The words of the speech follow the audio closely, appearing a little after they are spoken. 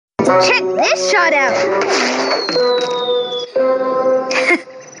Check this shot out.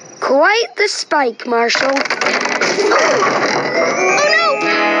 Quite the spike, Marshall. Oh no!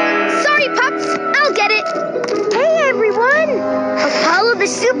 Sorry, Pups. I'll get it. Hey, everyone. Apollo the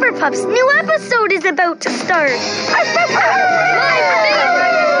Super Pups' new episode is about to start. My favorite!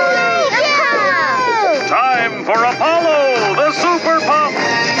 Yeah! Time for Apollo the Super Pup.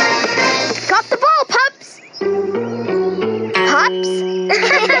 Got the ball, Pups. Pups?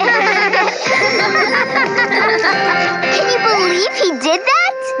 Can you believe he did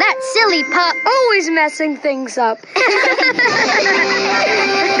that? That silly pup. Always messing things up.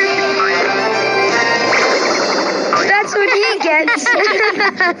 That's what he gets.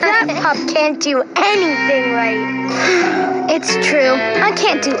 That pup can't do anything right. It's true. I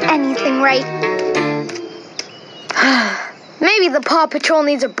can't do anything right. Maybe the Paw Patrol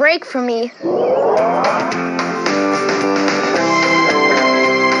needs a break from me.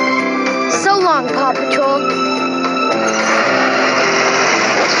 So long, Paw Patrol.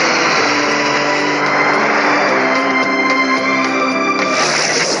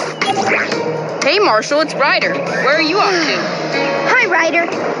 Hey, Marshall, it's Ryder. Where are you off to? Hi, Ryder.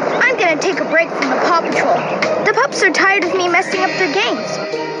 I'm gonna take a break from the Paw Patrol. The pups are tired of me messing up their games.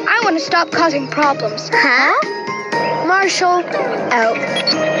 I want to stop causing problems. Huh? Marshall, out.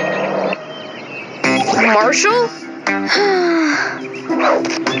 Marshall?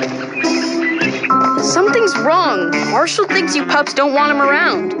 Something's wrong. Marshall thinks you pups don't want him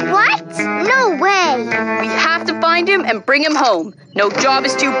around. What? No way. We have to find him and bring him home. No job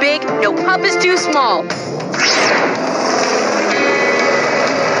is too big, no pup is too small.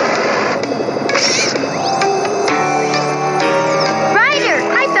 Ryder,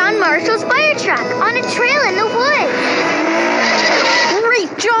 I found Marshall's fire truck on a trail in the woods.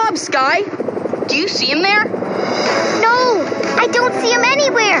 Great job, Sky. Do you see him there? No, I don't see him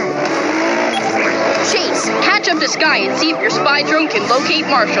anywhere. Chase, catch up to Sky and see if your spy drone can locate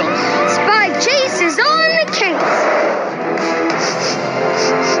Marshall. Spy Chase is on the case.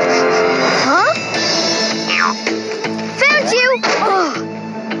 Huh? Found you! Oh,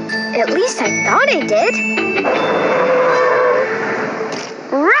 at least I thought I did.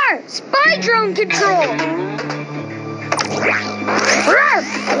 Rawr! Spy drone control! Rawr!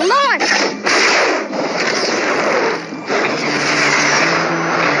 Launch!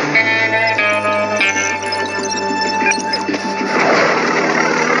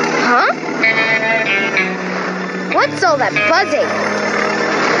 Huh? What's all that buzzing?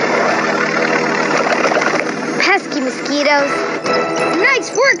 Pesky mosquitoes. Nice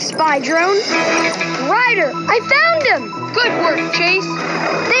work, Spy Drone. Ryder, I found him. Good work, Chase.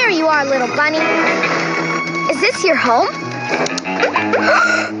 There you are, little bunny. Is this your home?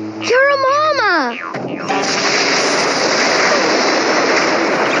 You're a mama.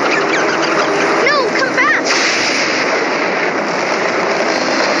 No, come back.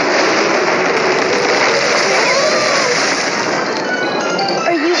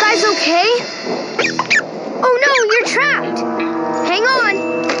 Are you guys okay? Oh no, you're trapped. Hang on.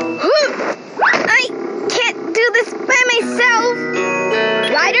 I can't do this by myself.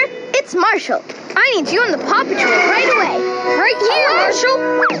 Ryder, it's Marshall. I need you and the Paw Patrol right away. Right here, Marshall.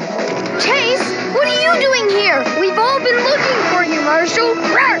 Chase, what are you doing here? We've all been looking for you, Marshall.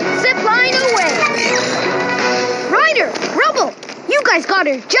 Zip line away. Ryder, Rubble, you guys got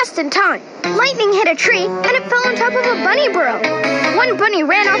her just in time. Lightning hit a tree and it fell on top of a bunny burrow. One bunny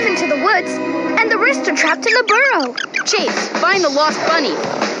ran off into the woods and the rest are trapped in the burrow. Chase, find the lost bunny.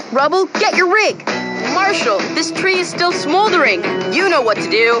 Rubble, get your rig. Marshall, this tree is still smoldering. You know what to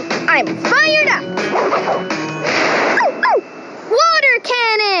do. I'm fired up. Water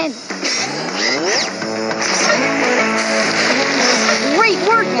cannon! Great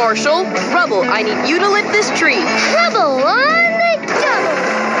work, Marshall. Rubble, I need you to lift this tree. Rubble on the double!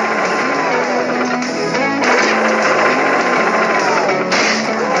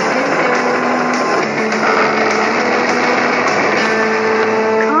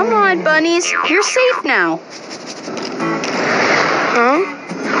 Come on, bunnies. You're safe now. Huh?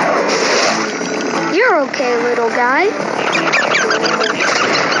 You're okay, little guy.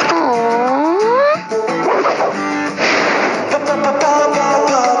 Aww.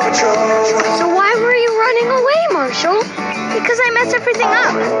 So why were you running away, Marshall? Because I messed everything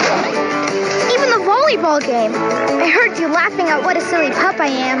up. Even the volleyball game. I heard you laughing at what a silly pup I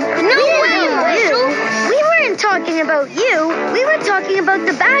am. No way, Marshall. We weren't talking about you. We were talking about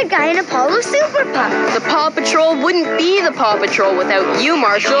the bad guy in Apollo Super Pup. The Paw Patrol wouldn't be the Paw Patrol without you,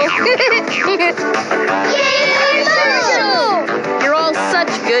 Marshall. Yay, Marshall! You're all such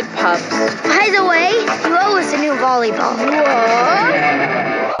good pups. By the way, you owe us a new volleyball.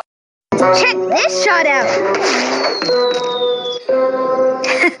 What? Check this shot out.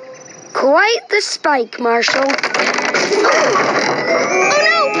 Quite the spike, Marshall. Oh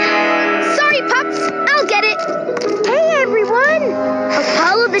no! Sorry, Pups. I'll get it. Hey, everyone.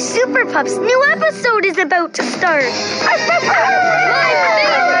 Apollo the Super Pups' new episode is about to start. My favorite!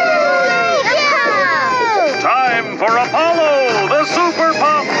 Yeah! Time for Apollo, the Super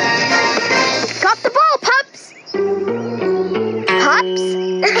Pup. Got the ball, Pups. Pups?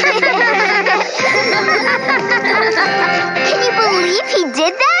 Can you believe he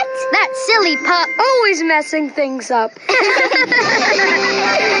did that? That silly pup. Always messing things up.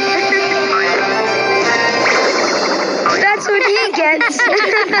 That's what he gets.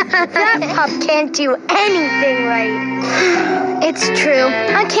 That pup can't do anything right. It's true.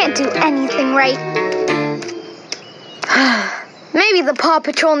 I can't do anything right. Maybe the Paw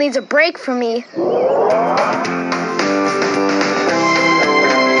Patrol needs a break from me.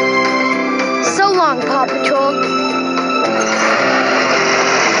 So long, Paw Patrol.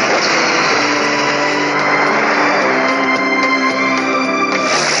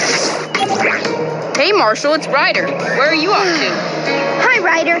 Hey, Marshall, it's Ryder. Where are you off to? Hi,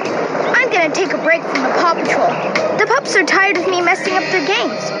 Ryder. I'm gonna take a break from the Paw Patrol. The pups are tired of me messing up their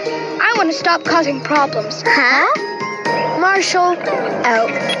games. I want to stop causing problems. Huh? Marshall,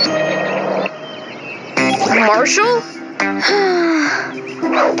 out. Marshall?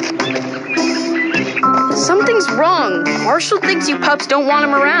 Something's wrong. Marshall thinks you pups don't want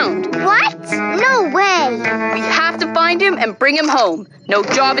him around. What? No way. We have to find him and bring him home. No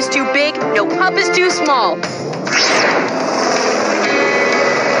job is too big, no pup is too small.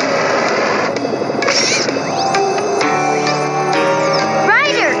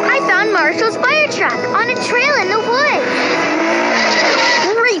 Ryder, I found Marshall's fire truck on a trail in the woods.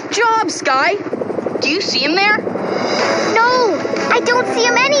 Great job, Sky. Do you see him there? No, I don't see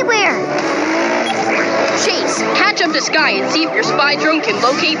him anywhere. Chase, catch up to Sky and see if your spy drone can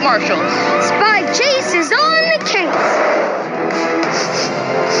locate Marshall. Spy Chase is on the case.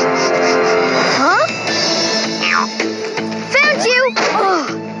 Huh? Found you! Oh,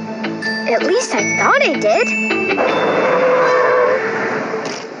 at least I thought I did.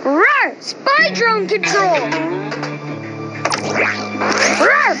 Rawr! Spy drone control!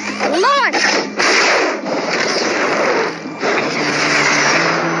 Rawr! Launch!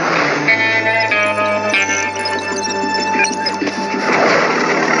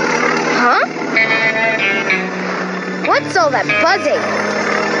 Huh? What's all that buzzing?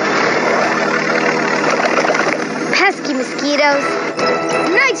 Pesky mosquitoes.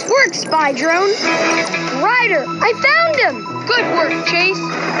 Nice work, Spy Drone. Ryder, I found him. Good work, Chase.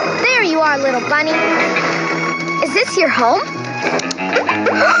 There you are, little bunny. Is this your home?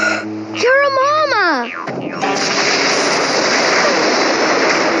 You're a mama.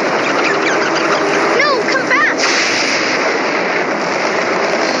 No, come back.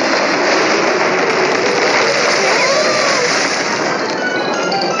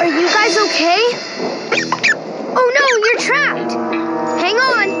 Are you guys okay? Oh no, you're trapped. Hang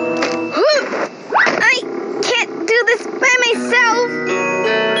on. I can't do this by myself.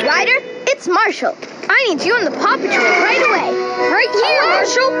 Ryder, it's Marshall. I need you on the Paw Patrol right away. Right here,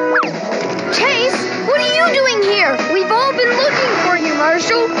 Marshall. Chase, what are you doing here? We've all been looking for you,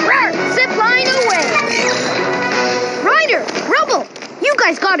 Marshall. Rawr, zip line away. Ryder, Rubble, you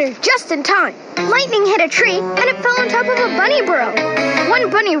guys got her just in time. Lightning hit a tree and it fell on top of a bunny burrow. One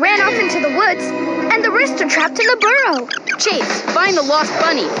bunny ran off into the woods and the rest are trapped in the burrow. Chase, find the lost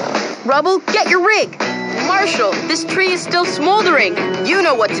bunny. Rubble, get your rig. Marshall, this tree is still smoldering. You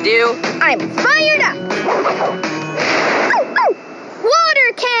know what to do. I'm fired up.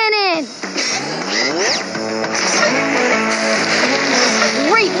 Water cannon!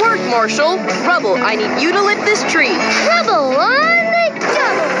 Great work, Marshall. Rubble, I need you to lift this tree. Rubble on the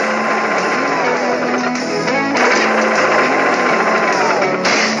double.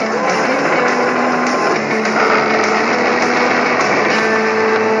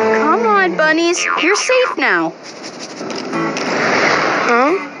 Come on, bunnies. You're safe now.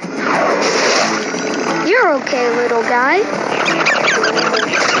 Huh? You're okay, little guy.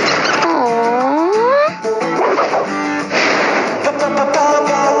 Aww.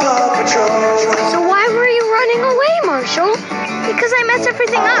 So why were you running away, Marshall? Because I messed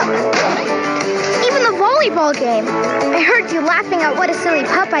everything up. Even the volleyball game. I heard you laughing at what a silly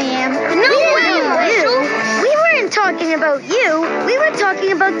pup I am. No way, Marshall. We weren't talking about you. We were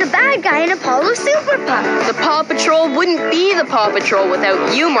talking about the bad guy in Apollo Super Pup. The Paw Patrol wouldn't be the Paw Patrol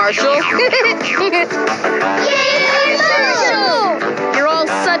without you, Marshall. Yay, Marshall! You're all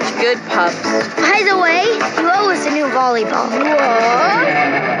such good pups. By the way, you owe us a new volleyball.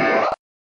 What?